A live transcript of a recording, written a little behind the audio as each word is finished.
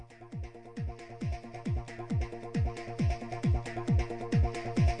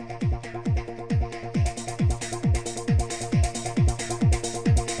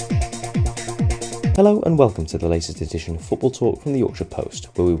Hello and welcome to the latest edition of Football Talk from the Yorkshire Post,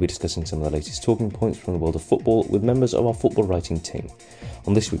 where we'll be discussing some of the latest talking points from the world of football with members of our football writing team.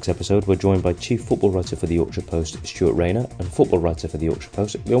 On this week's episode, we're joined by Chief Football Writer for the Yorkshire Post, Stuart Rayner, and Football Writer for the Yorkshire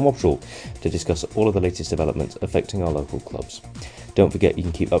Post, Wobschall, to discuss all of the latest developments affecting our local clubs. Don't forget you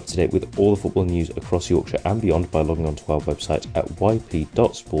can keep up to date with all the football news across Yorkshire and beyond by logging on to our website at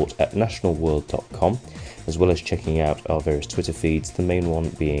yp.sport@nationalworld.com, as well as checking out our various Twitter feeds, the main one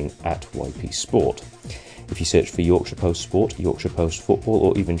being at YP Sport. If you search for Yorkshire Post Sport, Yorkshire Post Football,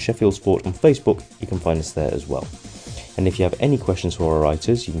 or even Sheffield Sport on Facebook, you can find us there as well. And if you have any questions for our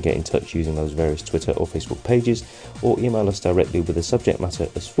writers, you can get in touch using those various Twitter or Facebook pages, or email us directly with the subject matter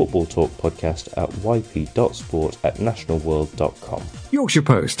as Football Talk Podcast at yp.sport@nationalworld.com.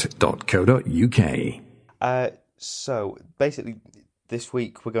 YorkshirePost.co.uk. So basically, this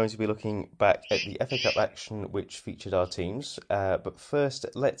week we're going to be looking back at the FA Cup action which featured our teams. But first,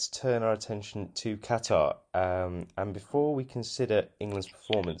 let's turn our attention to Qatar. And before we consider England's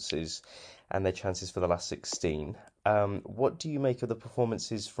performances and their chances for the last 16, what do you make of the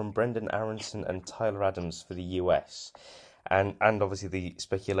performances from Brendan Aronson and Tyler Adams for the US? And obviously the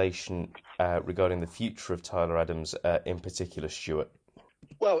speculation regarding the future of Tyler Adams in particular, Stuart?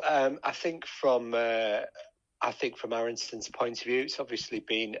 Well, I think from Aronson's point of view, it's obviously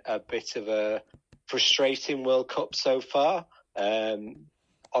been a bit of a frustrating World Cup so far.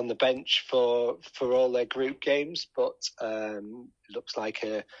 On the bench for all their group games, but looks like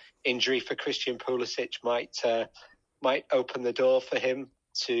a injury for Christian Pulisic might open the door for him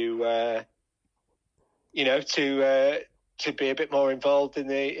to be a bit more involved in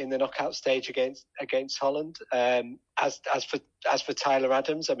the knockout stage against Holland. As for Tyler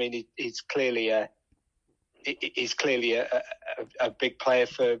Adams, I mean, he's clearly a big player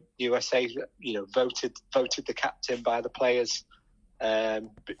for USA. You know, voted the captain by the players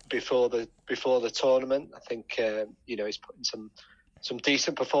before the tournament. I think he's putting some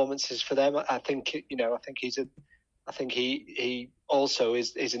decent performances for them. I think he also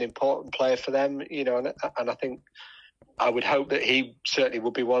is an important player for them. You know, and I think I would hope that he certainly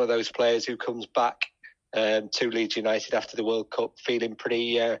would be one of those players who comes back to Leeds United after the World Cup feeling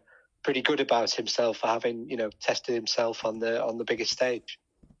pretty good about himself for having tested himself on the biggest stage.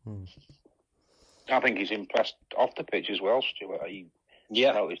 I think he's impressed off the pitch as well, Stuart.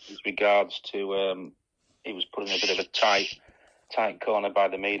 With regards to he was put in a bit of a tight corner by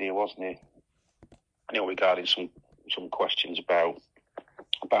the media, wasn't he? Regarding some questions about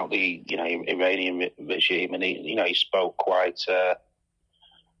the Iranian regime, and he spoke quite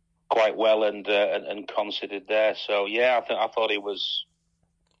well and considered there. So yeah, I thought he was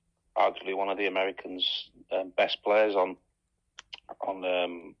arguably one of the Americans' best players on I'm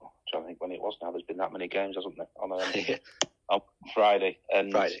trying to think when it was now. There's been that many games, hasn't there? On Friday,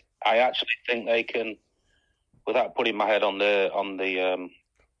 and Friday. I actually think they can, without putting my head on the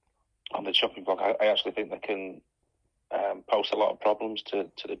chopping block, I actually think they can pose a lot of problems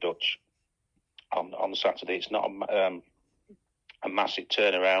to the Dutch on Saturday. It's not a massive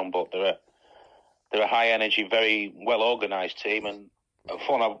turnaround, but they're a high energy, very well organised team, and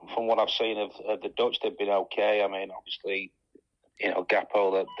from what I've seen of the Dutch, they've been okay. I mean, obviously,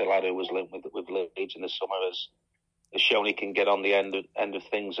 Gakpo, the lad who was linked with Leeds in the summer, has shown he can get on the end of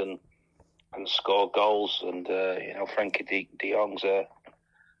things and score goals. And Frankie de Jong's a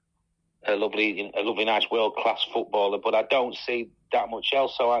lovely, nice, world class footballer. But I don't see that much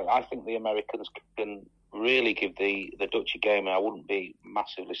else. So I think the Americans can really give the Dutch a game, and I wouldn't be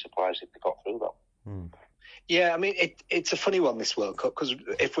massively surprised if they got through that. Yeah, I mean, it's a funny one, this World Cup, because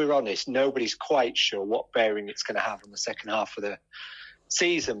if we're honest, nobody's quite sure what bearing it's going to have on the second half of the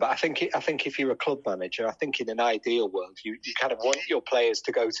season. But I think if you're a club manager, I think in an ideal world, you kind of want your players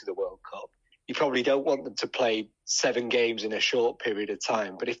to go to the World Cup. You probably don't want them to play 7 games in a short period of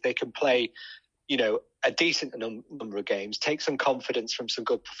time. But if they can play, a decent number of games, take some confidence from some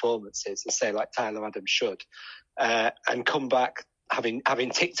good performances, let's say like Tyler Adams should, and come back having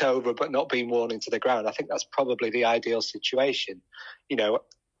ticked over but not being worn into the ground, I think that's probably the ideal situation.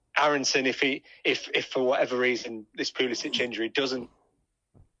 Aronson, if for whatever reason this Pulisic injury doesn't,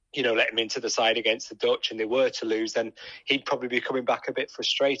 let him into the side against the Dutch and they were to lose, then he'd probably be coming back a bit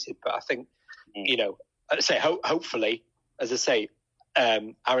frustrated. But I think, hopefully, as I say,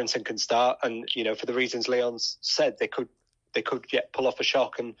 Aronson can start, and for the reasons Leon's said, they could pull off a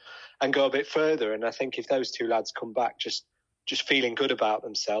shock and go a bit further. And I think if those two lads come back just feeling good about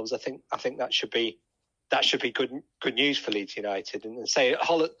themselves, I think that should be good news for Leeds United. And say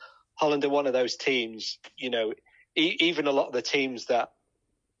Holland are one of those teams, even a lot of the teams that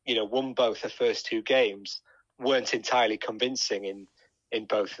won both the first 2 games weren't entirely convincing in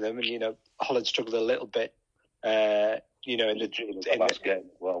both of them. And Holland struggled a little bit. In the last game,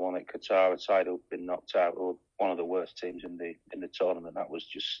 on it, Qatar side who'd been knocked out, were one of the worst teams in the tournament. That was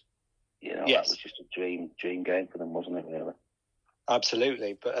just, that was just a dream game for them, wasn't it? Really.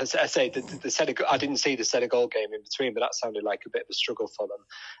 Absolutely, but as I say, the Senegal, I didn't see the Senegal game in between, but that sounded like a bit of a struggle for them.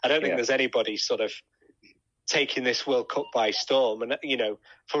 I don't think there's anybody sort of taking this World Cup by storm, and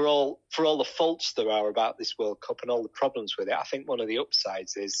for all the faults there are about this World Cup and all the problems with it, I think one of the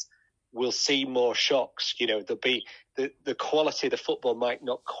upsides is we'll see more shocks. There'll be the quality of the football might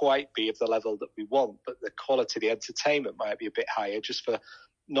not quite be of the level that we want, but the quality of the entertainment might be a bit higher, just for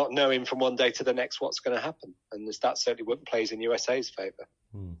not knowing from one day to the next what's going to happen, and that certainly plays in USA's favour.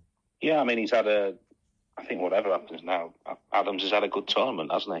 Yeah, I mean, he's had I think whatever happens now, Adams has had a good tournament,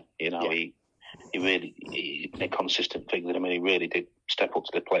 hasn't he? He really been a consistent figure. I mean, he really did step up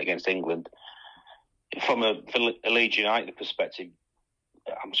to the plate against England. From a Leeds United perspective,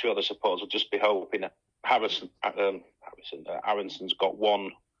 I'm sure the supporters will just be hoping that Aronson's got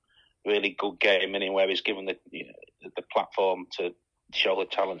one really good game in where he's given the platform to show the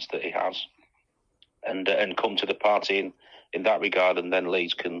talents that he has, and come to the party in that regard, and then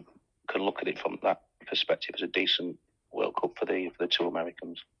Leeds can look at it from that perspective as a decent World Cup for the two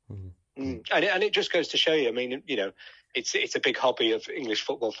Americans. And it just goes to show you, I mean, it's a big hobby of English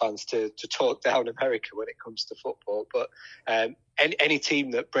football fans to talk down America when it comes to football, but any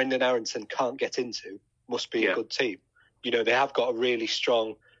team that Brendan Aronson can't get into must be a good team. They have got a really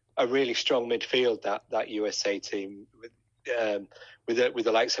strong midfield, that USA team, with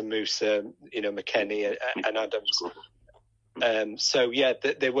the likes of Moose, McKennie and Adams. So yeah,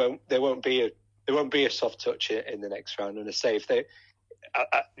 there won't be a soft touch in the next round. And I say, if they,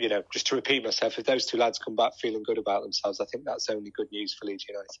 just to repeat myself, if those two lads come back feeling good about themselves, I think that's only good news for Leeds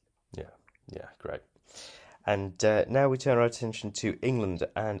United. Yeah, great. And now we turn our attention to England,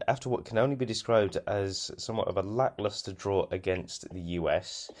 and after what can only be described as somewhat of a lacklustre draw against the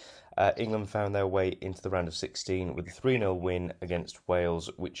US, England found their way into the round of 16 with a 3-0 win against Wales,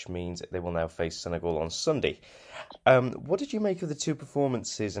 which means they will now face Senegal on Sunday. What did you make of the two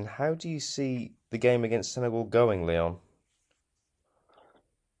performances, and how do you see the game against Senegal going, Leon?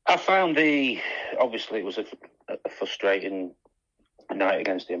 I found obviously it was a frustrating night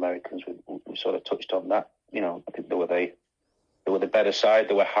against the Americans. We sort of touched on that. I think they were the better side.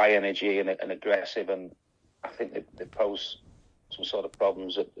 They were high energy and aggressive, and I think they posed some sort of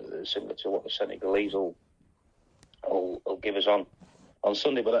problems similar to what the Senegalese will give us on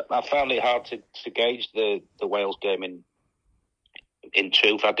Sunday. But I found it hard to gauge the Wales game in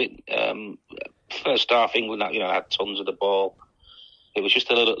truth. I did first half England had tons of the ball. It was just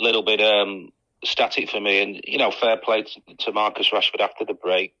a little bit static for me, and fair play to Marcus Rashford after the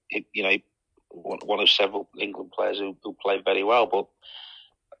break. One of several England players who played very well, but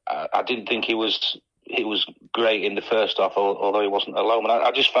I didn't think he was great in the first half, although he wasn't alone. And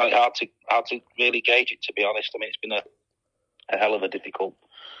I just found it hard to really gauge it, to be honest. I mean, it's been a hell of a difficult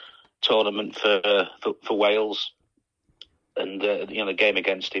tournament for Wales, and the game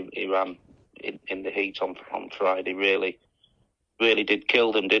against Iran in the heat on Friday really did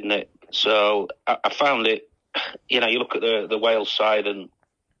kill them, didn't it? So I found it. You look at the Wales side, and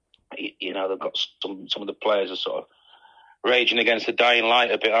they've got some of the players are sort of raging against the dying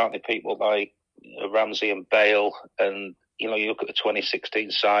light a bit, aren't they? People like Ramsey and Bale, and you look at the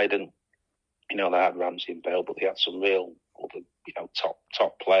 2016 side, and they had Ramsey and Bale, but they had some real other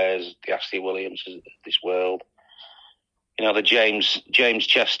top players, the Ashley Williams of this world. The James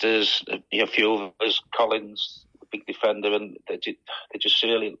Chesters, a few of us, Collins, the big defender, and they just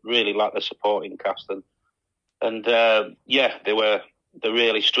really lacked the supporting cast, and they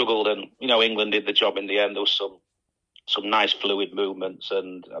really struggled, and England did the job in the end. There was some nice fluid movements,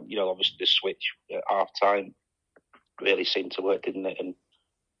 and obviously the switch at half time really seemed to work, didn't it? And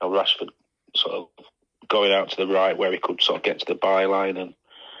Rashford sort of going out to the right where he could sort of get to the byline,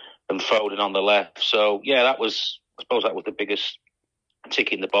 and Foden on the left. So yeah, I suppose that was the biggest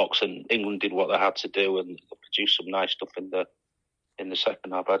tick in the box, and England did what they had to do and produced some nice stuff in the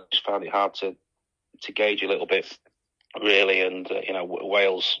second half. I just found it hard to gauge a little bit, really, and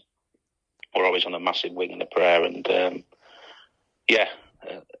Wales were always on a massive wing and a prayer, and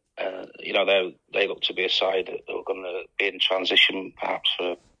they look to be a side that are going to be in transition perhaps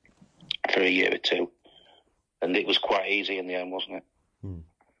for a year or two, and it was quite easy in the end, wasn't it?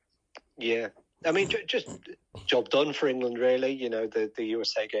 Yeah, I mean, just job done for England, really. The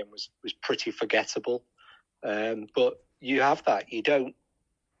USA game was pretty forgettable, but you have that. You don't.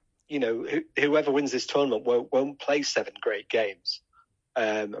 Whoever wins this tournament won't play 7 great games.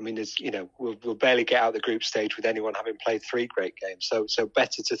 I mean, we'll barely get out the group stage with anyone having played 3 great games. So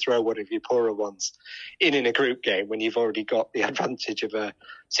better to throw one of your poorer ones in a group game when you've already got the advantage of a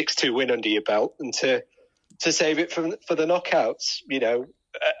 6-2 win under your belt, and to save it for the knockouts.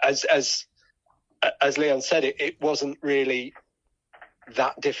 As Leon said, it wasn't really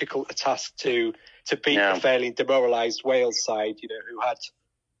that difficult a task to beat a fairly demoralised Wales side, who had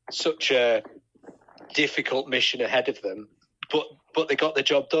such a difficult mission ahead of them. But they got the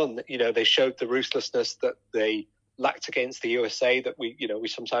job done. They showed the ruthlessness that they lacked against the USA, that we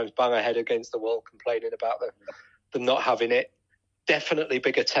sometimes bang our head against the wall complaining about them not having it. Definitely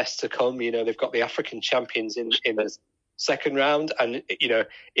bigger tests to come. They've got the African champions in the second round. And,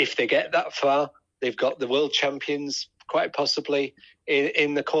 if they get that far, they've got the world champions quite possibly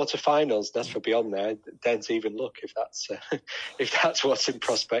in the quarterfinals. That's for beyond there. Don't even look if that's what's in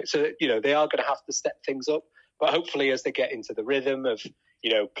prospect. So, they are going to have to step things up. But hopefully, as they get into the rhythm of,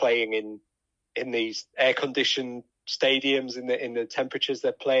 playing in these air-conditioned stadiums, in the temperatures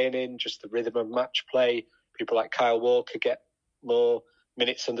they're playing in, just the rhythm of match play, people like Kyle Walker get more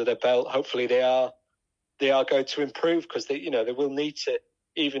minutes under their belt. Hopefully, they are going to improve, because they will need to.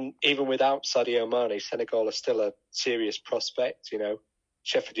 Even without Sadio Mane, Senegal are still a serious prospect.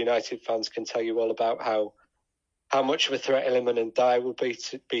 Sheffield United fans can tell you all about how much of a threat Iliman and Dye will be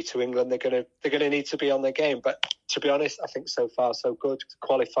to England. They're gonna need to be on their game. But to be honest, I think so far so good. To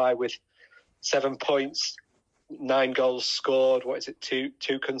qualify with 7 points, 9 goals scored. What is it?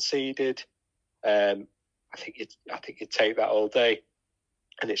 2 conceded. I think you'd take that all day,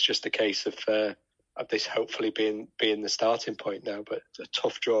 and it's just a case of this hopefully being the starting point now. But a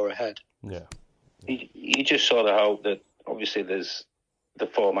tough draw ahead. Yeah, you just sort of hope that obviously there's the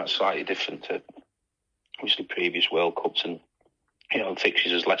format slightly different to obviously previous World Cups, and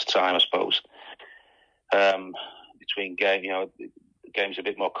fixtures there's less time, I suppose, between games. The game's a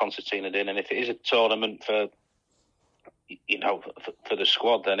bit more concertinaed in, and if it is a tournament for the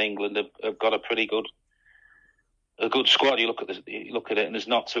squad, then England have got a good squad. You look at it, and there's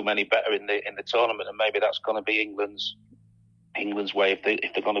not too many better in the tournament, and maybe that's going to be England's way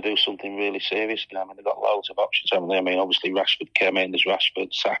if they're going to do something really serious. I mean, they've got loads of options, haven't they? I mean, obviously Rashford came in. There's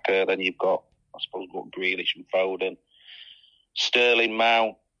Rashford, Saka. Then you've got, I suppose, Grealish and Foden, Sterling,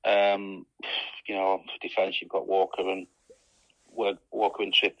 Mount. For defence, you've got Walker and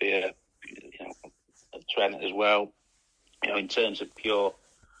Trippier. Trent as well. In terms of pure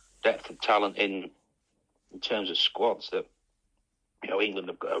depth of talent in terms of squads, that England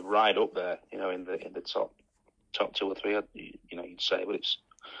have got right up there. In the top 2 or 3. You'd say, but it's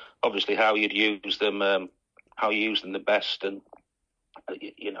obviously how you'd use them, how you use them the best, and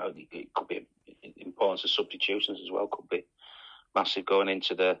it could be importance of substitutions as well. Could be massive going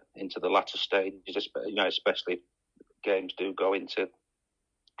into the latter stages, especially if games do go into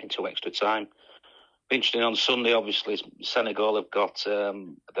extra time. Interesting on Sunday, obviously Senegal have got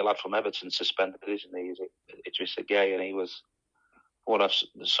the lad from Everton suspended, isn't he? Is it Idrissa Gueye? And he was, what I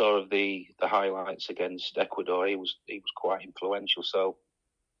saw of the highlights against Ecuador, he was quite influential. So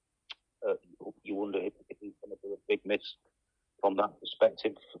you wonder if he's going to be a big miss from that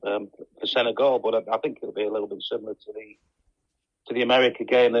perspective for Senegal. But I think it'll be a little bit similar to the America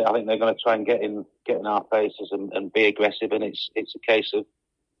game. I think they're going to try and get in our faces and be aggressive, and it's a case of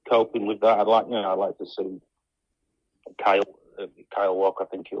coping with that. I'd like to see Kyle Walker. I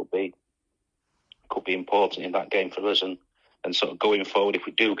think could be important in that game for us, and sort of going forward, if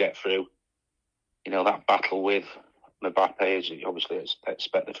we do get through, that battle with Mbappe, obviously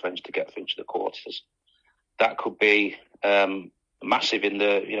expect the French to get through to the quarters. That could be massive in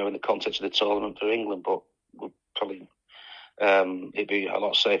the context of the tournament for England, but we'll probably it'd be a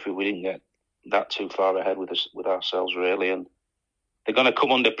lot safer if we didn't get that too far ahead with ourselves, really. And they're going to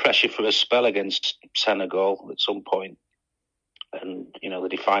come under pressure for a spell against Senegal at some point, and the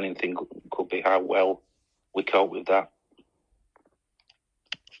defining thing could be how well we cope with that.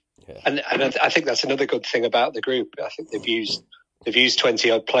 Yeah. And I think that's another good thing about the group. I think they've used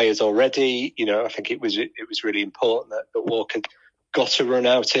 20 odd players already. I think it was really important that Walker got a run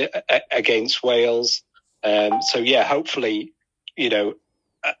out against Wales. So yeah, hopefully,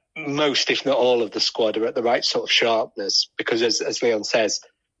 most, if not all, of the squad are at the right sort of sharpness, because as Leon says,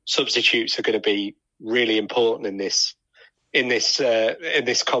 substitutes are going to be really important in this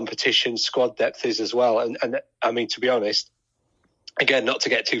competition. Squad depth is as well, and I mean, to be honest, again, not to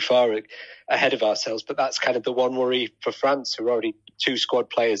get too far ahead of ourselves, but that's kind of the one worry for France, who are already 2 squad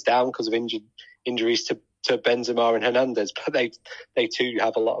players down because of injuries to Benzema and Hernandez, but they too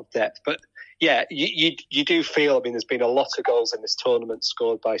have a lot of depth. But yeah, you do feel, I mean, there's been a lot of goals in this tournament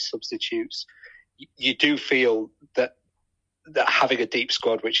scored by substitutes. You do feel that that having a deep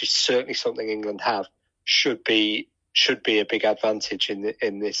squad, which is certainly something England have, should be a big advantage in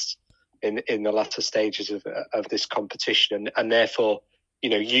the latter stages of this competition, and therefore,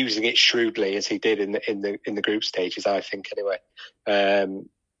 using it shrewdly as he did in the group stages, I think anyway,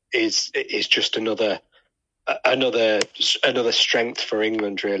 is just another strength for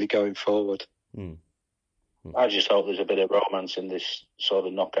England really going forward. I just hope there's a bit of romance in this sort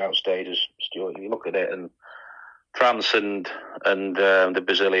of knockout stages, Stuart. You look at it, and France and the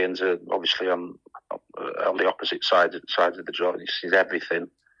Brazilians are obviously on the opposite sides of the draw. This is everything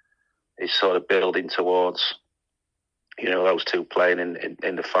is sort of building towards, those two playing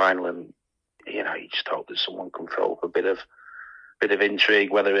in the final, and you just hope that someone can throw up a bit of intrigue,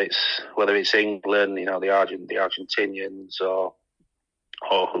 whether it's England, the Argentinians, or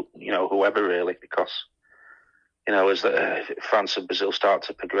whoever really, because as France and Brazil start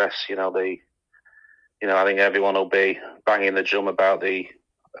to progress, I think everyone will be banging the drum about the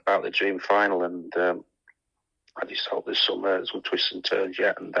dream final, and I just hope there's some twists and turns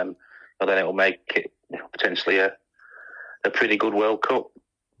yet, and then it will make it potentially a pretty good World Cup.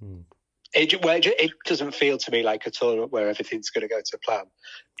 It doesn't feel to me like a tournament where everything's going to go to plan.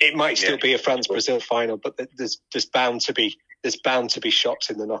 It might still be a France-Brazil final, but there's bound to be shocks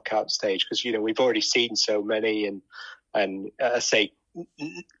in the knockout stage, because we've already seen so many, and say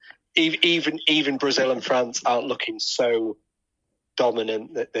even Brazil and France aren't looking so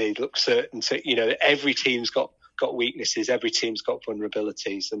dominant that they look certain to. Every team's got weaknesses, every team's got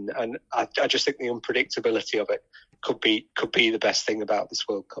vulnerabilities, and I just think the unpredictability of it could be the best thing about this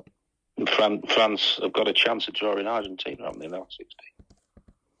World Cup. France have got a chance of drawing Argentina, haven't they, now 16?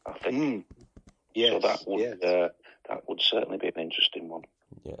 I think. Yes, so that would certainly be an interesting one.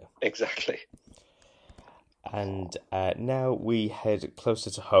 Yeah, exactly. And now we head closer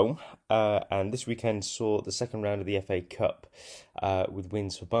to home, and this weekend saw the second round of the FA Cup with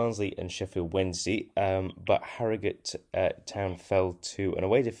wins for Barnsley and Sheffield Wednesday, but Harrogate Town fell to an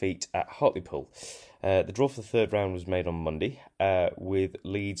away defeat at Hartlepool. The draw for the third round was made on Monday, with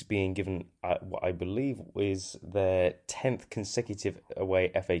Leeds being given what I believe is their 10th consecutive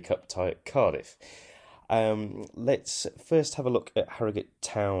away FA Cup tie at Cardiff. Let's first have a look at Harrogate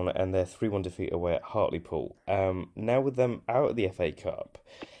Town and their 3-1 defeat away at Hartlepool. Now with them out of the FA Cup,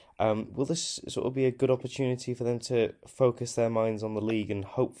 will this sort of be a good opportunity for them to focus their minds on the league and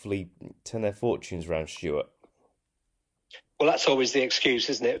hopefully turn their fortunes around, Stuart? Well, that's always the excuse,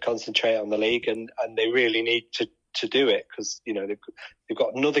 isn't it? Concentrate on the league, and they really need to do it, because they've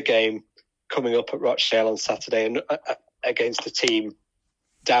got another game coming up at Rochdale on Saturday, and against a team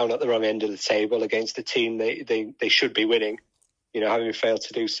down at the wrong end of the table, against a team they should be winning, having failed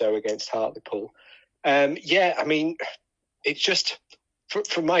to do so against Hartlepool. It's just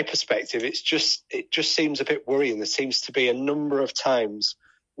from my perspective, it just seems a bit worrying. There seems to be a number of times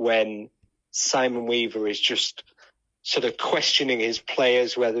when Simon Weaver is just sort of questioning his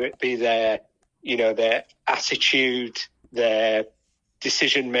players, whether it be their attitude, their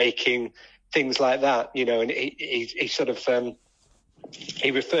decision making, things like that. And he sort of he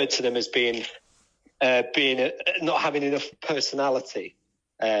referred to them as being not having enough personality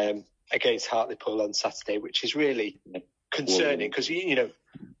against Hartlepool on Saturday, which is really concerning, because we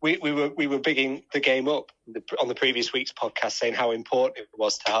were bigging the game up on the previous week's podcast, saying how important it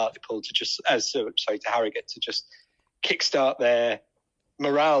was to Hartlepool to Harrogate to just kickstart their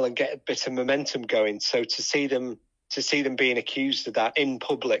morale and get a bit of momentum going. So to see them being accused of that in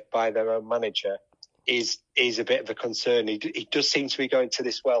public by their own manager is a bit of a concern. He does seem to be going to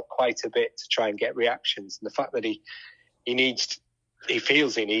this well quite a bit to try and get reactions, and the fact that he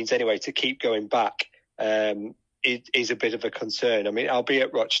feels he needs anyway to keep going back is a bit of a concern. I mean, I'll be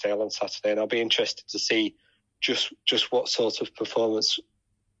at Rochdale on Saturday, and I'll be interested to see just what sort of performance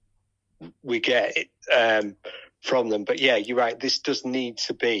we get from them. But yeah, you're right. This does need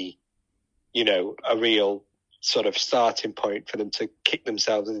to be, a real sort of starting point for them to kick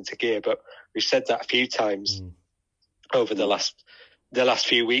themselves into gear. But we've said that a few times over the last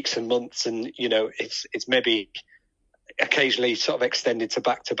few weeks and months, and it's maybe occasionally sort of extended to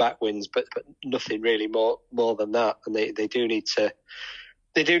back-to-back wins, but nothing really more than that. And they do need to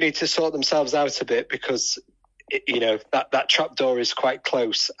sort themselves out a bit, because that trapdoor is quite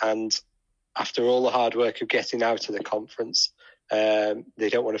close, and after all the hard work of getting out of the conference, they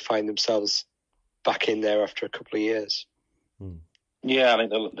don't want to find themselves back in there after a couple of years. Yeah, I think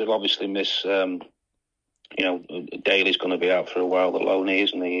they'll obviously miss. Daly's going to be out for a while. The low knee,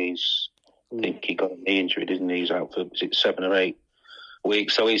 isn't he? I think he got a knee injury, didn't he? He's out for 7 or 8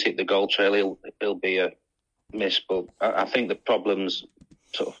 weeks, so he's hit the goal trail. He'll be a miss, but I think the problems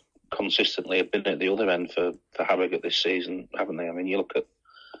sort of consistently have been at the other end for Harrogate this season, haven't they? I mean, you look at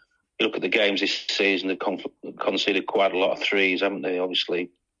the games this season, they've conceded quite a lot of threes, haven't they? Obviously,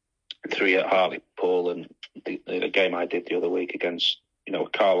 3 at Hartlepool, and the game I did the other week against,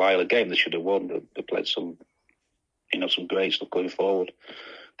 Carlisle, a game they should have won. They played some great stuff going forward.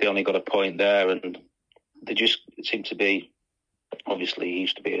 They only got a point there, and they just seem to be. Obviously, he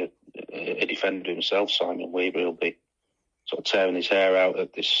used to be a defender himself, Simon Weaver. He'll be sort of tearing his hair out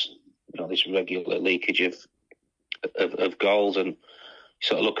at this, this regular leakage of goals. And you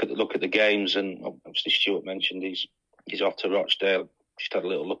sort of look at the games, and obviously Stuart mentioned he's off to Rochdale. Just had a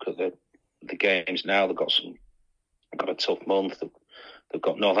little look at the games now. They've got a tough month. They've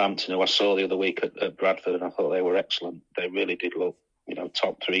got Northampton, who I saw the other week at Bradford, and I thought they were excellent. They really did look,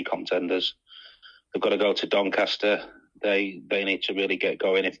 top 3 contenders. They've got to go to Doncaster. They need to really get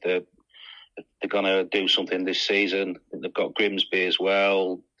going if they're going to do something this season. They've got Grimsby as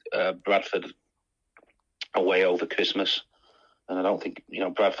well, Bradford away over Christmas, and I don't think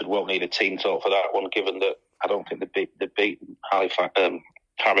Bradford won't need a team talk for that one, given that I don't think they beat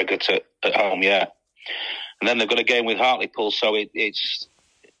Harrogate at home yet. And then they've got a game with Hartlepool, so it's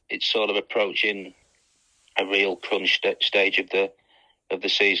sort of approaching a real crunch stage of the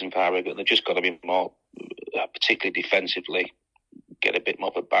season for Harrogate. They've just got to be more, particularly defensively, get a bit more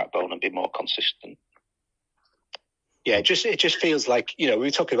of a backbone and be more consistent. Yeah, it just feels like, we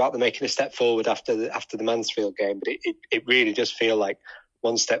were talking about them making a step forward after the Mansfield game, but it really does feel like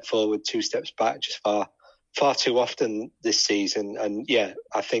 1 step forward, 2 steps back, just far too often this season. And yeah,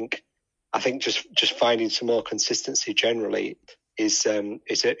 I think just finding some more consistency generally is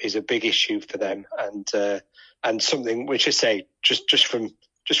a big issue for them, and something which I say just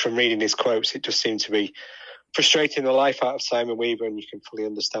from reading his quotes, it just seemed to be frustrating the life out of Simon Weaver, and you can fully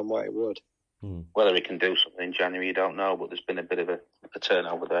understand why it would. Whether he can do something in January, you don't know, but there's been a bit of a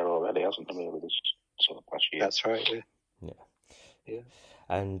turnover there already, hasn't there, really, this sort of past year? That's right, yeah.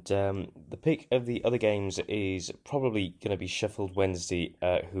 And the pick of the other games is probably going to be Sheffield Wednesday,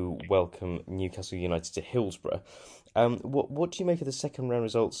 who welcome Newcastle United to Hillsborough. What do you make of the second round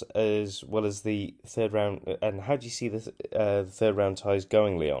results as well as the third round, and how do you see the third round ties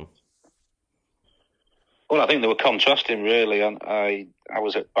going, Leon? Well, I think they were contrasting, really. And I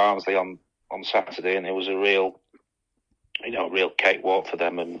was at Barnsley on Saturday, and it was a real cakewalk for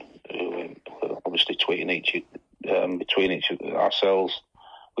them, and obviously tweeting between each of ourselves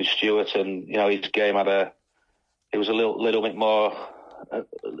with Stuart, and his game it was a little bit more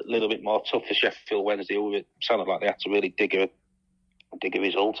tough for Sheffield Wednesday. It sounded like they had to really dig a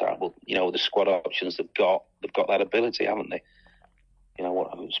result out, but the squad options they've got that ability, haven't they?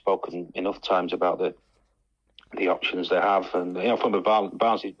 I've spoken enough times about the options they have, and from a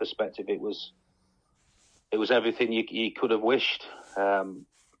Barnsley perspective, it was everything you could have wished. It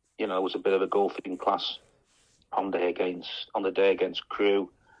was a bit of a golfing class on the day against Crewe.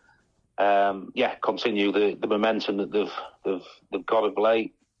 Continue the momentum that they've got of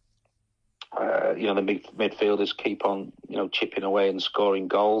late. The midfielders keep on chipping away and scoring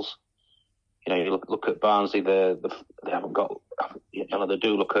goals. You look at Barnsley, they haven't got. They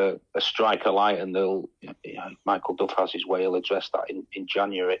do look a striker light, and they'll. Michael Duff has his way. He'll address that in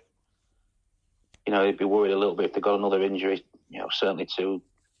January. He'd be worried a little bit if they got another injury. Certainly to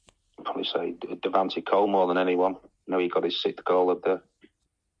probably say Devante Cole more than anyone. He got his 6th goal of the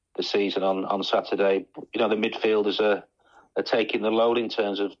season on Saturday. The midfielders are taking the load in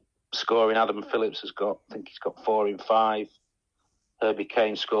terms of scoring. Adam Phillips he's got 4 in 5. Herbie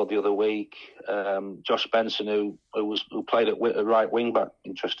Kane scored the other week. Josh Benson, who played at right wing back,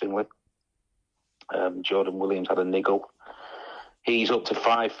 interestingly. Jordan Williams had a niggle. He's up to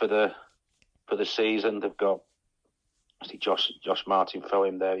 5 for the season. They've got Josh Martin for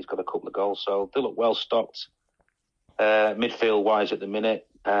him there. He's got a couple of goals, so they look well stocked. Midfield wise at the minute.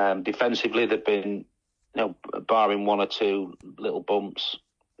 Defensively, they've been, barring 1 or 2 little bumps,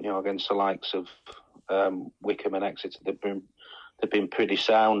 against the likes of Wickham and Exeter, they've been pretty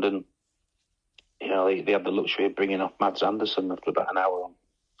sound, and they had the luxury of bringing off Mads Anderson after about an hour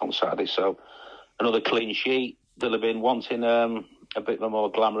on Saturday. So another clean sheet. They'll have been wanting a bit of a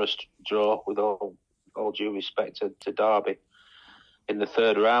more glamorous draw, with all due respect to Derby in the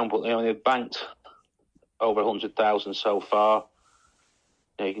third round, but they've banked over 100,000 so far.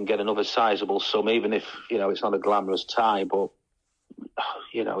 You can get another sizable sum, even if it's not a glamorous tie, but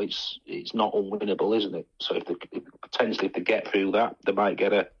it's not unwinnable, isn't it? So if they get through that, they might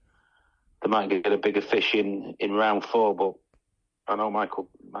get a bigger fish in round 4. But I know Michael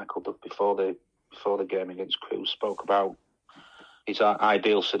Duff before the game against Crewe spoke about his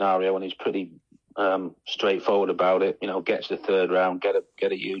ideal scenario, and he's pretty straightforward about it. Get to the third round, get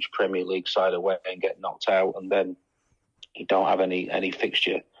a huge Premier League side away, and get knocked out, and then you don't have any big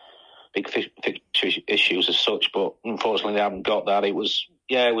fixture issues as such. But unfortunately, they haven't got that. It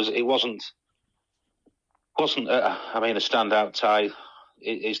wasn't. A standout tie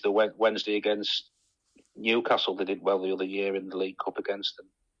is the Wednesday against Newcastle. They did well the other year in the League Cup against them.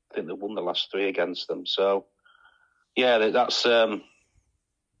 I think they won the last 3 against them. So, yeah, that's a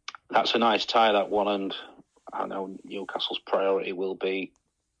nice tie, that one. And I know Newcastle's priority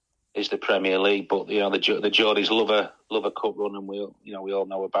is the Premier League, but the Geordies love a cup run, and we all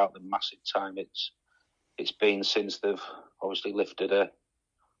know about the massive time it's been since they've obviously lifted a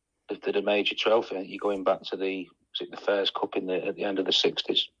major trophy. You're going back to the Fairs Cup at the end of the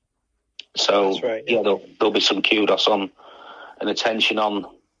 60s. So that's right, yeah, there'll be some kudos and attention on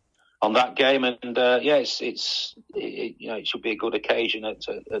that game, and it should be a good occasion at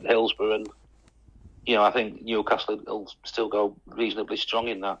Hillsborough, and I think Newcastle will still go reasonably strong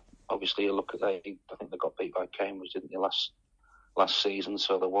in that. Obviously, I think they got beat by Cambridge, didn't they, last season,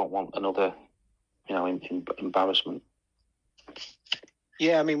 so they won't want another embarrassment.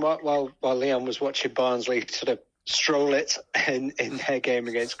 Yeah, I mean, while Leon was watching Barnsley sort of stroll it in their game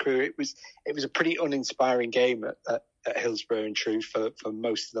against Crewe, it was a pretty uninspiring game at Hillsborough, in truth, for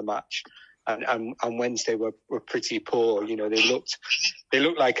most of the match. And Wednesday were pretty poor. They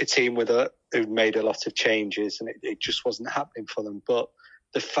looked like a team who'd made a lot of changes, and it just wasn't happening for them. But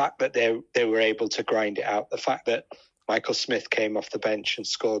the fact that they were able to grind it out, the fact that Michael Smith came off the bench and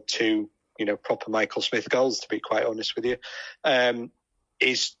scored 2, proper Michael Smith goals, to be quite honest with you,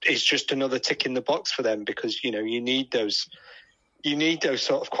 is just another tick in the box for them, because you need those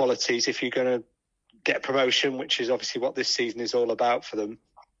sort of qualities if you're going to get promotion, which is obviously what this season is all about for them.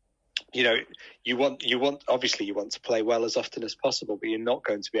 You want to play well as often as possible, but you're not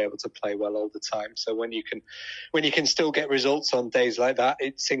going to be able to play well all the time. So when you can still get results on days like that,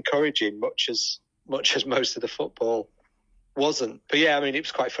 it's encouraging, much as most of the football wasn't. But yeah, I mean, it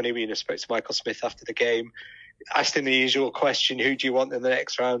was quite funny when I spoke to Michael Smith after the game, asked him the usual question: who do you want in the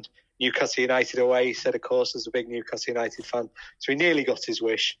next round? Newcastle United away. He said, of course, as a big Newcastle United fan. So he nearly got his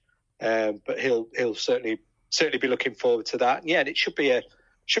wish, but he'll certainly be looking forward to that. And yeah, and it should be a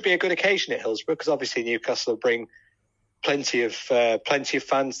good occasion at Hillsborough, because obviously Newcastle will bring plenty of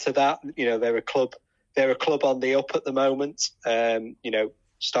fans to that. They're a club on the up at the moment.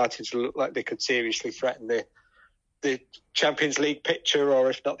 Starting to look like they could seriously threaten the Champions League picture, or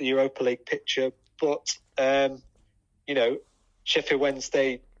if not the Europa League picture. But Sheffield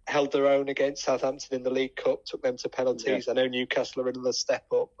Wednesday held their own against Southampton in the League Cup, took them to penalties. Yeah. I know Newcastle are another step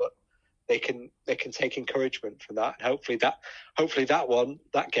up, but they can take encouragement from that. And hopefully that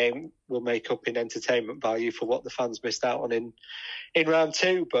game will make up in entertainment value for what the fans missed out on in round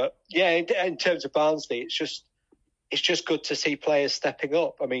 2. But yeah, in terms of Barnsley, it's just good to see players stepping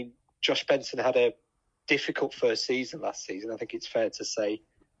up. I mean, Josh Benson had a difficult first season last season. I think it's fair to say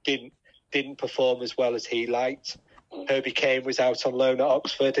didn't perform as well as he liked. Herbie Kane was out on loan at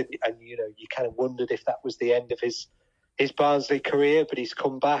Oxford, and you kind of wondered if that was the end of his Barnsley career, but he's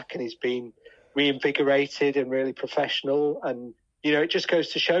come back and he's been reinvigorated and really professional. And it just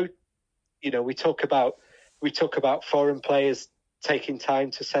goes to show, we talk about foreign players taking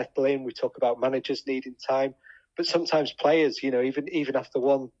time to settle in. We talk about managers needing time, but sometimes players, even after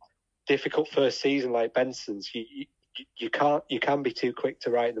one difficult first season like Benson's, you can be too quick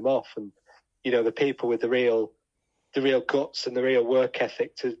to write them off. And the people with the real guts and the real work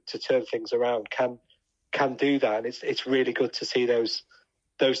ethic to turn things around can do that, and it's really good to see those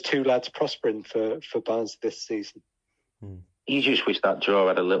 2 lads prospering for Barnes this season. You just wish that draw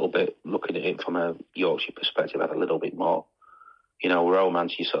had a little bit, looking at it from a Yorkshire perspective, had a little bit more,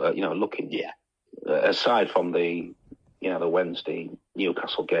 romance. You sort of, looking, yeah. Aside from the Wednesday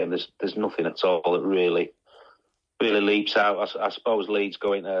Newcastle game, there's nothing at all that really leaps out. I suppose Leeds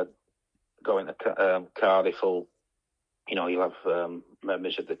going to Cardiff will. You'll have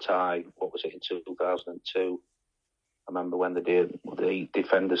memories of the tie. What was it, in 2002? I remember when the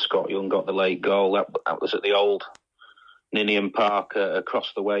defender Scott Young got the late goal. That was at the old Ninian Park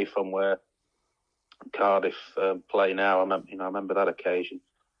across the way from where Cardiff play now. I remember that occasion.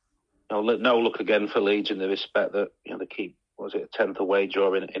 No look again for Leeds in the respect that they keep, was it, a 10th away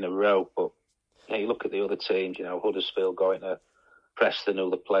draw in a row. But you look at the other teams. Huddersfield going to Preston, who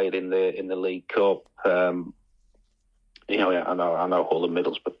they played in the League Cup. I know Hull and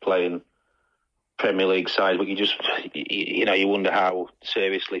Middlesbrough playing Premier League side, but you wonder how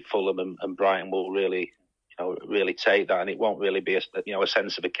seriously Fulham and Brighton will really take that, and it won't really be a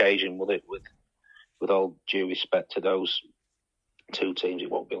sense of occasion, will it? With all due respect to those two teams. It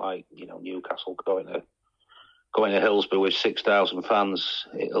won't be like Newcastle going to Hillsborough with 6,000 fans.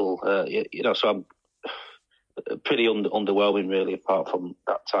 It'll so I'm pretty underwhelming really. Apart from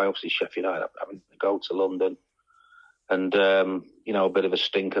that tie, obviously Sheffield United having to go to London, and a bit of a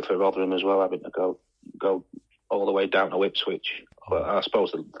stinker for Rotherham as well, having to go all the way down to Ipswich. But I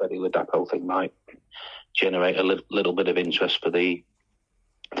suppose the Freddie Ladapo thing might generate a little bit of interest for the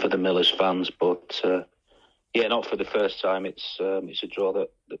Millers fans, but not for the first time. It's a draw that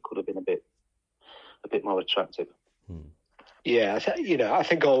could have been a bit more attractive. Yeah, I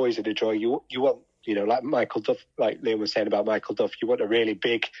think always in a draw you want, like Michael Duff, like Liam was saying about Michael Duff, you want a really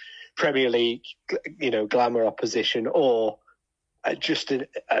big Premier League, glamour opposition, or just a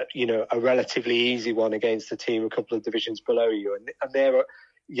relatively easy one against a team a couple of divisions below you, and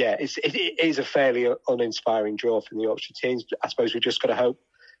it is a fairly uninspiring draw from the Yorkshire teams. I suppose we just got to hope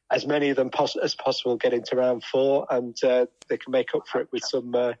as many of them as possible get into round 4, and they can make up for it with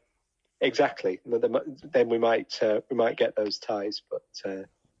some. Exactly. Then we might get those ties, but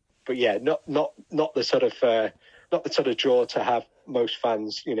yeah, not the sort of draw to have most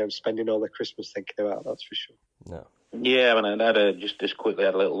fans, spending all their Christmas thinking about. That's for sure. No. Yeah, I mean, I had just quickly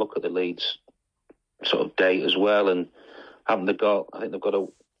had a little look at the Leeds sort of date as well, and I think they've got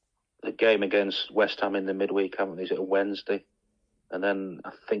a game against West Ham in the midweek, haven't they? Is it a Wednesday? And then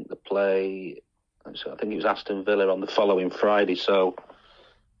I think it was Aston Villa on the following Friday. So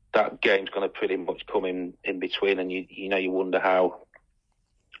that game's going to pretty much come in between, and you wonder how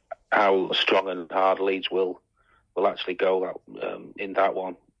strong and hard Leeds will actually go in that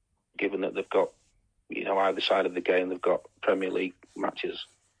one, given that they've got either side of the game they've got Premier League matches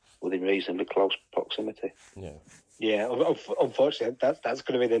within reasonably close proximity. Yeah. Unfortunately, that's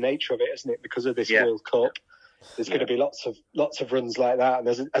going to be the nature of it, isn't it? Because of this World Cup, there's going to be lots of runs like that, and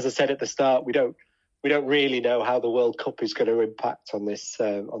as I said at the start, we don't really know how the World Cup is going to impact on this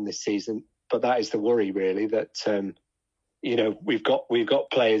season. But that is the worry, really, that we've got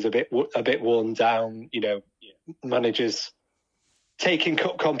players a bit worn down. Managers taking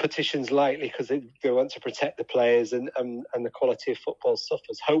cup competitions lightly because they want to protect the players, and the quality of football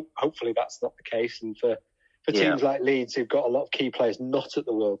suffers. Hopefully that's not the case, and for teams like Leeds who've got a lot of key players not at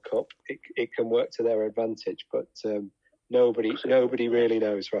the World Cup, it can work to their advantage. But nobody really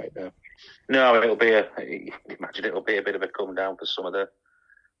knows right now. No, it'll be a bit of a come down for some of the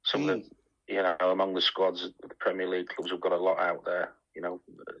among the squads. The Premier League clubs have got a lot out there.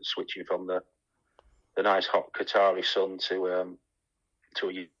 Switching from the nice hot Qatari sun to a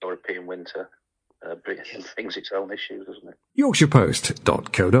European winter brings its own issues, doesn't it?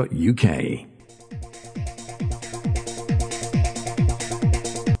 YorkshirePost.co.uk.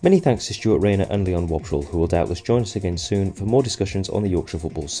 Many thanks to Stuart, Rayner and Leon Wobschall, who will doubtless join us again soon for more discussions on the Yorkshire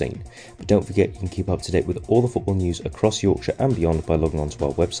football scene. But don't forget, you can keep up to date with all the football news across Yorkshire and beyond by logging on to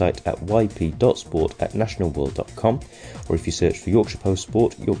our website at yp.sport@nationalworld.com, or if you search for Yorkshire Post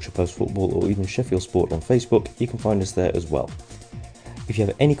Sport, Yorkshire Post Football or even Sheffield Sport on Facebook, you can find us there as well. If you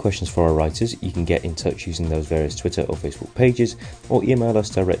have any questions for our writers, you can get in touch using those various Twitter or Facebook pages, or email us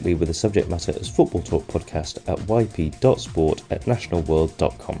directly with the subject matter as Football Talk Podcast at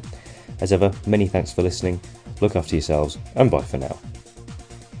yp.sport@nationalworld.com. As ever, many thanks for listening, look after yourselves, and bye for now.